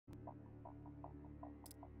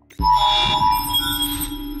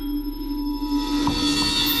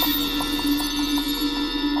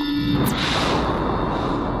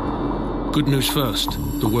Good news first,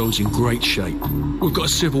 the world's in great shape. We've got a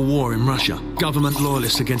civil war in Russia, government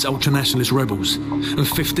loyalists against ultranationalist rebels, and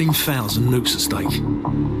 15,000 nukes at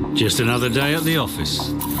stake. Just another day at the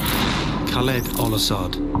office. Khaled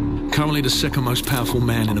al-Assad, currently the second most powerful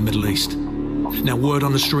man in the Middle East. Now word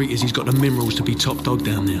on the street is he's got the minerals to be top dog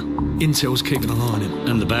down there. Intel's keeping an eye on him.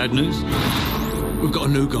 And the bad news? We've got a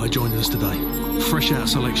new guy joining us today, fresh out of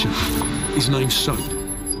selection. His name's Soap.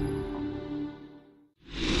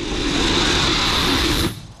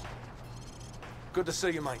 Good to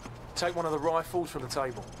see you, mate. Take one of the rifles from the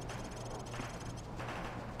table.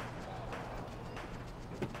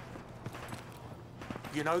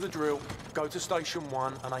 You know the drill. Go to Station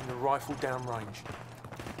 1 and aim the rifle downrange.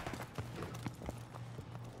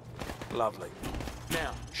 Lovely.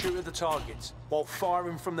 Now, shoot at the targets while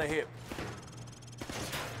firing from the hip.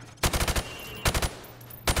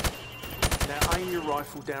 Now aim your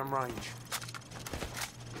rifle downrange.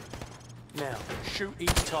 Now, shoot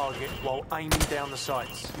each target while aiming down the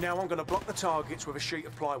sights. Now I'm going to block the targets with a sheet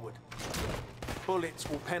of plywood. Bullets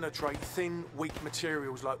will penetrate thin, weak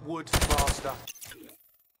materials like wood, plaster,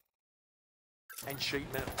 and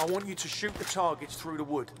sheet metal. I want you to shoot the targets through the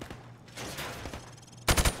wood.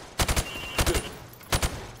 Good.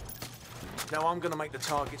 Now I'm going to make the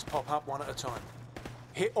targets pop up one at a time.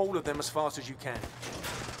 Hit all of them as fast as you can.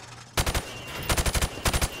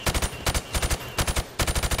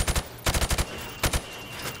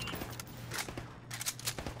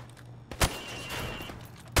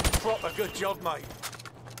 Proper good job, mate.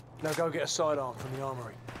 Now go get a sidearm from the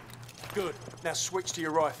armory. Good. Now switch to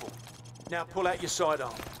your rifle. Now pull out your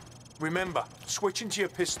sidearm. Remember, switching to your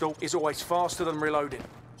pistol is always faster than reloading.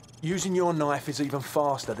 Using your knife is even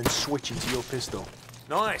faster than switching to your pistol.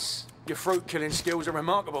 Nice. Your fruit-killing skills are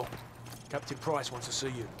remarkable. Captain Price wants to see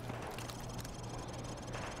you.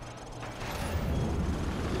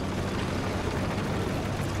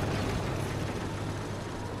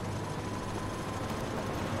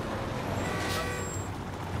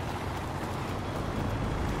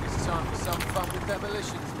 Time for some fun with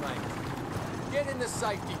demolitions, mate. Get in the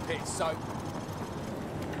safety pit, Soap.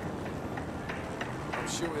 I'm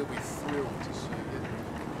sure he'll be thrilled to see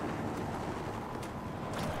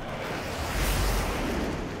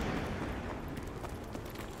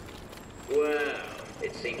you. Well,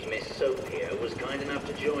 it seems Miss Soap here was kind enough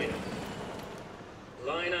to join us.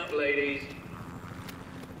 Line up, ladies.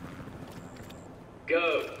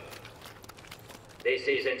 Go. This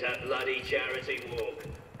isn't a bloody charity walk.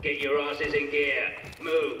 Get your asses in gear.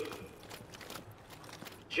 Move.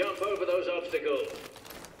 Jump over those obstacles.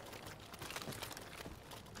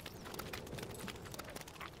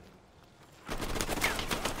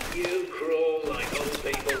 You crawl like old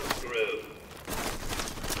people screw.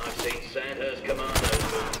 I've seen Sandhurst commandos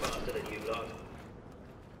move faster than you lot.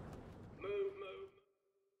 Move, move.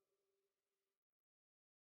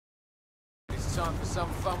 It's time for some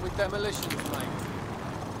fun with demolitions,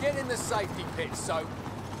 mate. Get in the safety pit, Soap.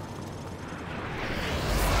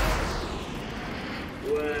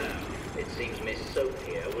 Well, it seems Miss Soap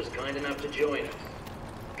here was kind enough to join us.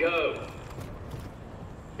 Go.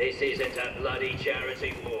 This isn't a bloody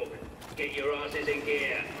charity walk. Get your asses in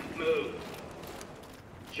gear. Move.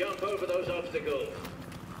 Jump over those obstacles.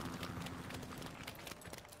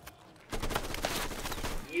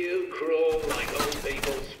 You crawl like old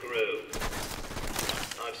people screw.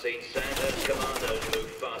 I've seen Sandhurst commandos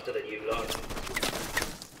move faster than you lot.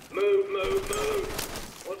 Move, move, move.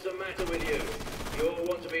 What's the matter with you? You all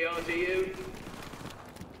want to be RTU?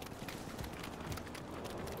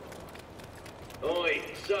 Oi,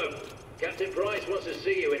 Soap. Captain Price wants to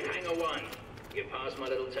see you in Hangar 1. You passed my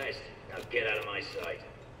little test. Now get out of my sight.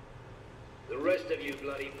 The rest of you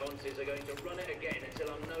bloody ponces are going to run it again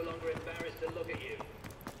until I'm no longer embarrassed to look at you.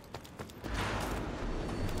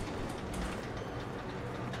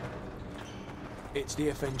 It's the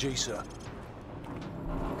F.N.G, sir.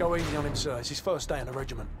 Go easy on him, sir. It's his first day in the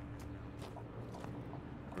regiment.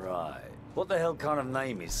 Right. What the hell kind of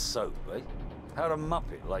name is Soap, eh? How'd a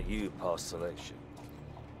muppet like you pass selection?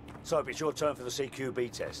 Soap, it's your turn for the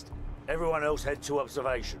CQB test. Everyone else head to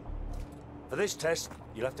observation. For this test,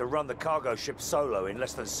 you'll have to run the cargo ship solo in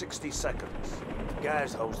less than 60 seconds.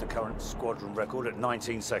 Gaz holds the current squadron record at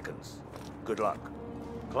 19 seconds. Good luck.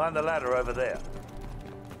 Climb the ladder over there.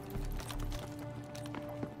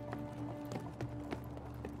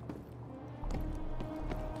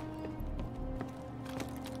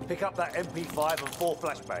 Pick up that MP5 and 4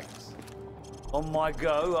 flashbangs. On my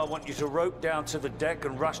go, I want you to rope down to the deck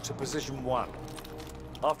and rush to position 1.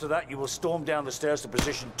 After that, you will storm down the stairs to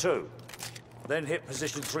position 2. Then hit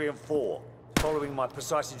position 3 and 4, following my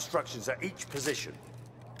precise instructions at each position.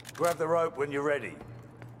 Grab the rope when you're ready.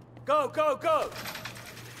 Go, go, go!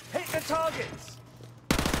 Hit the targets!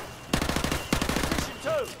 Position 2,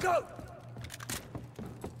 go!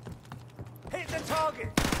 Hit the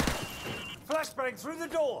target! Flashbang through the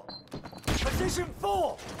door! Position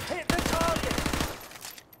 4, hit the target!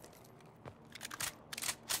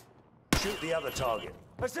 Shoot the other target.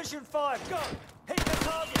 Position 5, go! Hit the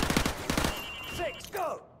target! 6,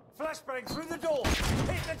 go! Flashbang through the door!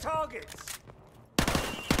 Hit the targets!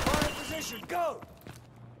 Final position, go!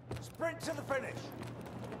 Sprint to the finish!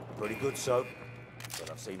 Pretty good, Soap,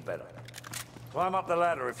 but I've seen better. Climb up the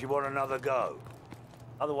ladder if you want another go.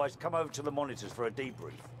 Otherwise, come over to the monitors for a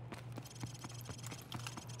debrief.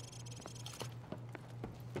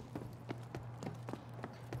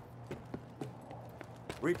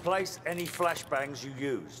 Replace any flashbangs you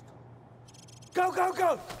used. Go, go,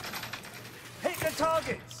 go! Hit the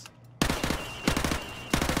targets!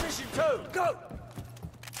 Position 2, go!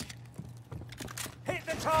 Hit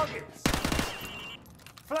the targets!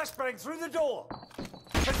 Flashbang through the door!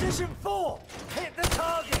 Position 4, hit the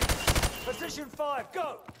targets! Position 5,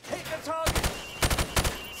 go! Hit the targets!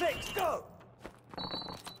 6, go!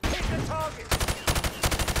 Hit the targets!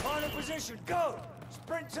 Final position, go!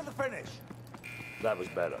 Sprint to the finish! That was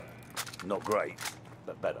better. Not great,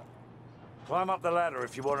 but better. Climb up the ladder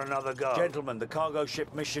if you want another go. Gentlemen, the cargo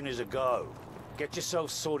ship mission is a go. Get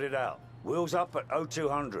yourself sorted out. Wheels up at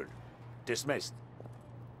 0200. Dismissed.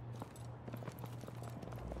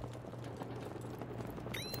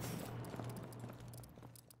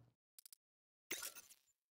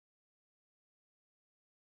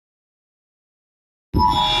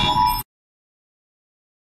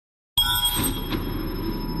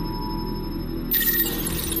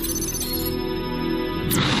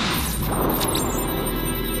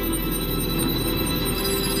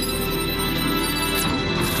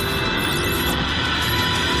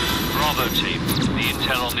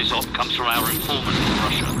 Comes from our informant in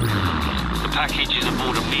Russia. The package is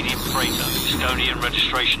aboard a medium freighter, Estonian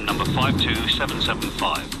registration number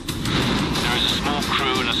 52775. There is a small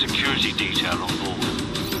crew and a security detail on board.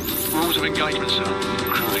 Rules of engagement, sir.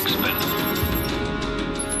 Crew expendable.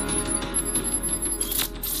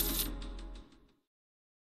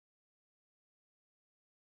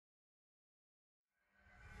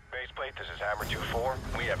 Baseplate, this is Hammer 2-4.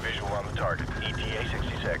 We have visual on the target. ETA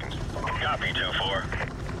 60 seconds. Copy,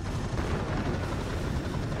 2-4.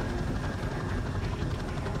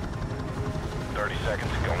 30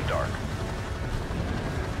 seconds, going dark.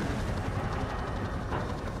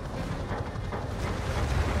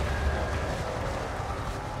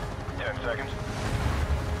 10 seconds.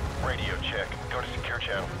 Radio check. Go to secure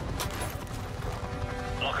channel.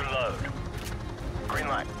 Lock and load. Green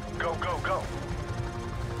light. Go, go, go.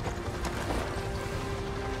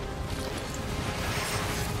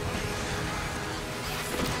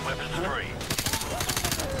 Weapons free.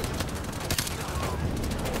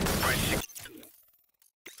 Bridge.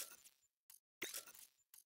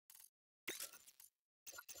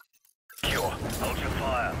 Hold your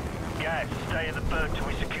fire. Gas, stay in the berth till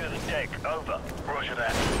we secure the deck. Over. Roger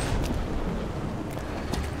that.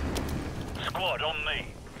 Squad, on me.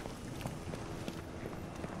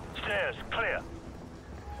 Stairs, clear.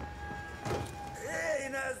 Hey,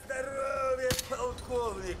 na здоровье,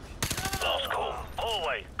 полковник. Last call.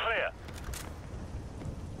 Hallway, clear.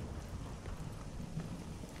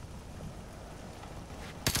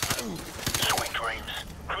 Sweet dreams.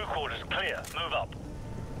 Crew quarters clear. Move up.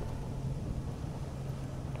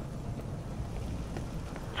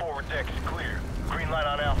 Forward deck is clear. Green light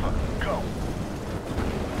on Alpha. Go.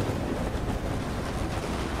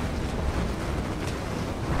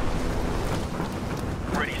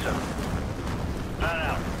 Ready, sir. Plan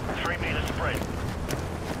out. 3 meters spread.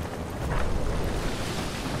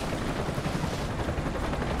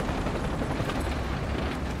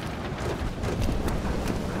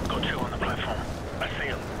 Go 2 on the platform. I see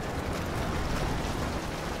him.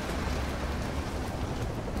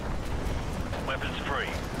 Weapons free.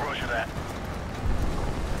 Roger that.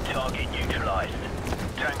 Target neutralized.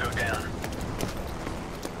 Tango down.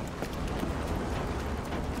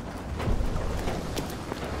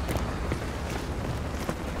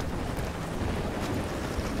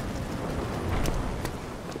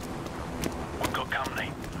 We've got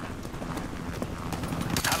company.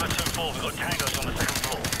 Hammer 2-4, we've got tangos on the second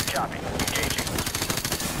floor. Copy. Engaging.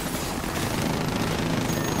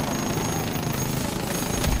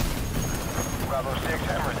 Bravo 6,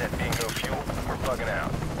 Hammer's at bingo fuel. We're bugging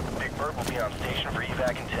out. Big Bird will be on station for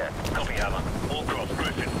evac in 10. Copy, Hammer. All cross,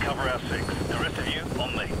 roof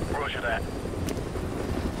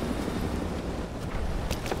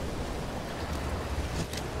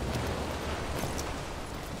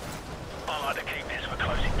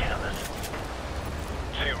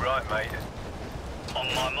right, mate. On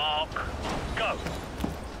my mark, go.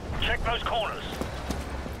 Check those corners.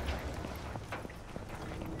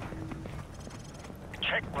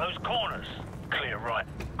 Check those corners. Clear right,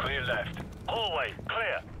 clear left. Hallway,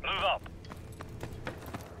 clear. Move up.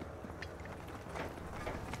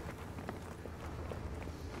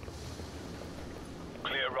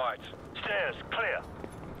 Clear right. Stairs, clear.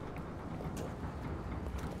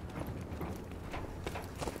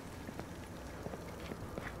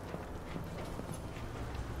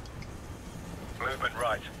 Movement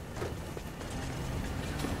right.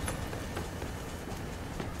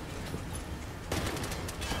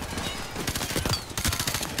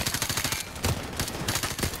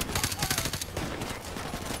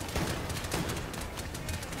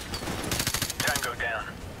 Tango down.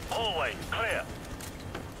 Hallway, clear.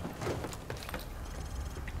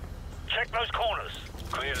 Check those corners.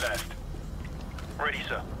 Clear left. Ready,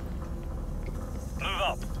 sir. Move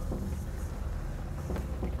up.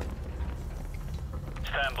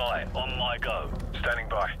 Stand by. On my go. Standing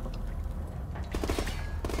by.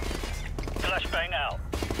 Flashbang out.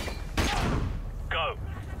 Go.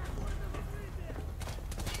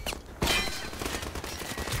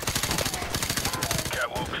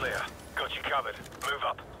 Catwalk clear. Got you covered. Move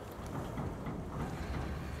up.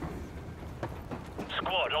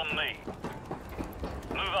 Squad on me.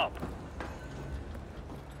 Move up.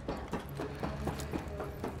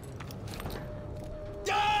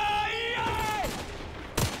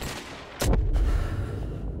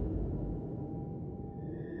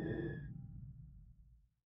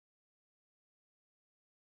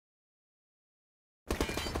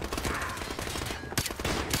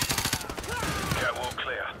 Catwalk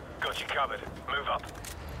clear. Got you covered. Move up.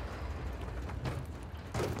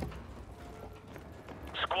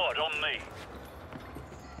 Squad on me.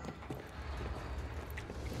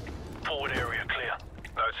 Forward area clear.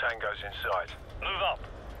 No tangos inside. Move up.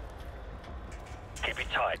 Keep it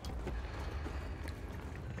tight.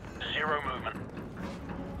 Zero movement.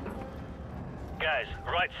 Guys,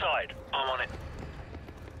 right side. I'm on it.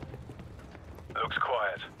 Looks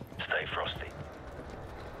quiet. Stay frosty.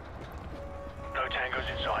 No tangos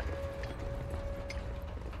inside.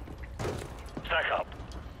 Stack up.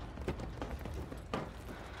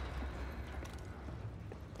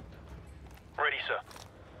 Ready, sir.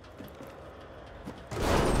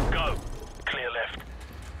 Go. Clear left.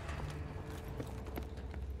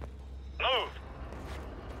 Move.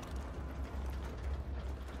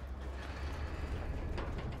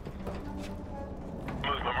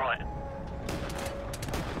 Movement right.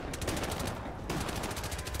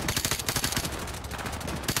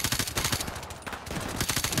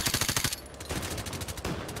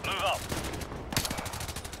 Move up.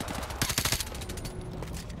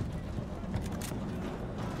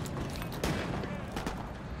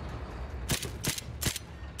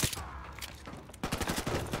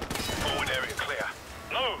 Forward area clear.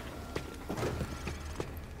 Move.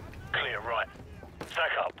 Clear right.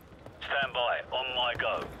 Stack up. Stand by. On my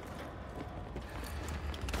go.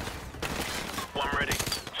 One ready.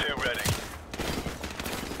 Two ready.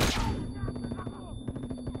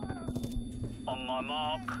 On my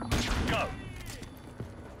mark. Go.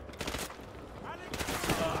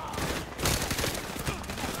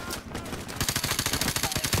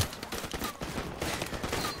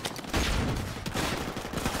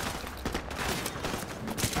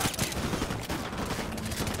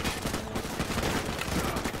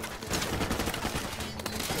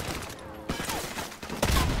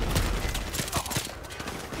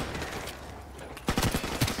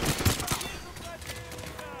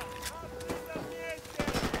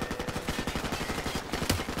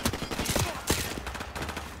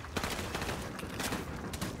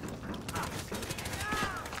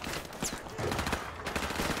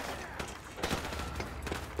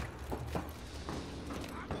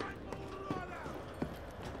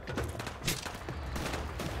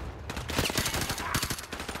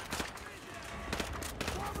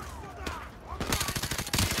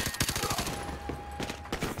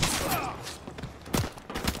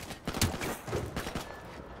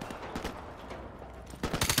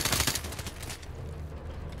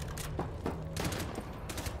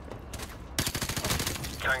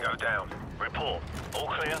 Tango down. Report. All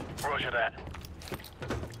clear? Roger that.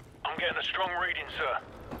 I'm getting a strong reading, sir.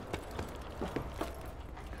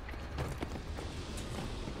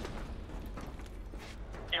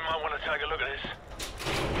 You might want to take a look at this.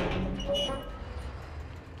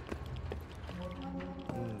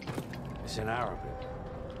 It's in Arabic.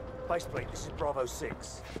 Baseplate, this is Bravo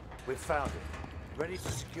 6. We've found it. Ready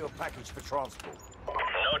to secure package for transport.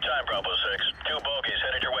 No time, Bravo 6. 2 bogies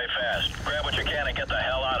headed your way fast. Grab what you can and get the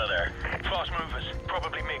hell out of there. Fast movers.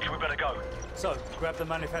 Probably mixed. We better go. So, grab the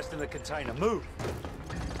manifest in the container. Move!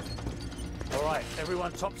 All right,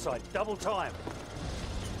 everyone topside. Double time.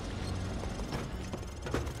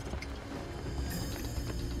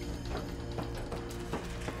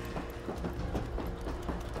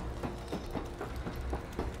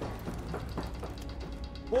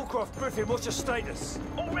 Warcroft, Griffin, what's your status?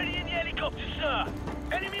 Already in the helicopter, sir.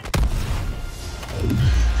 Enemy...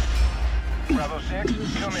 Bravo 6,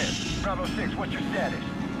 come in. Bravo 6, what's your status?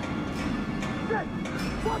 Shit!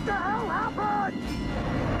 What the hell happened?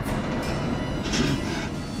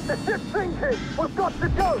 The ship's sinking! We've got to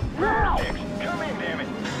go! Now! 6, come in, damn it!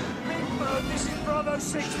 Big Bird, this is Bravo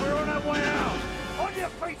 6. We're on our way out. On your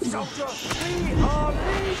feet, soldier. We are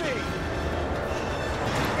leaving.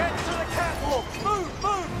 Get to the catwalk. Move,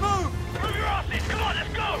 move, move. Move your asses! Come on,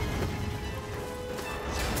 let's go!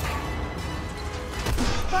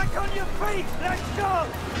 Back on your feet. Let's go.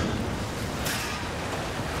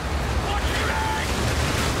 Watch your head!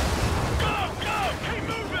 Go, go! Keep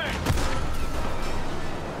moving!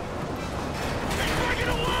 He's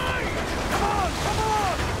breaking away! Come on, come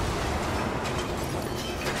on.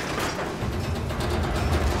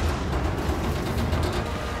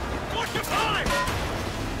 Watch your pipe!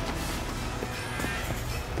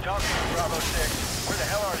 Talk to you, Bravo 6. Where the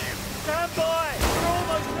hell are you? Stand by. We're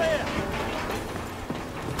almost there.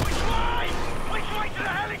 Which way? Which way to the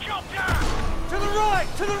helicopter? To the right,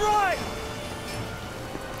 to the right.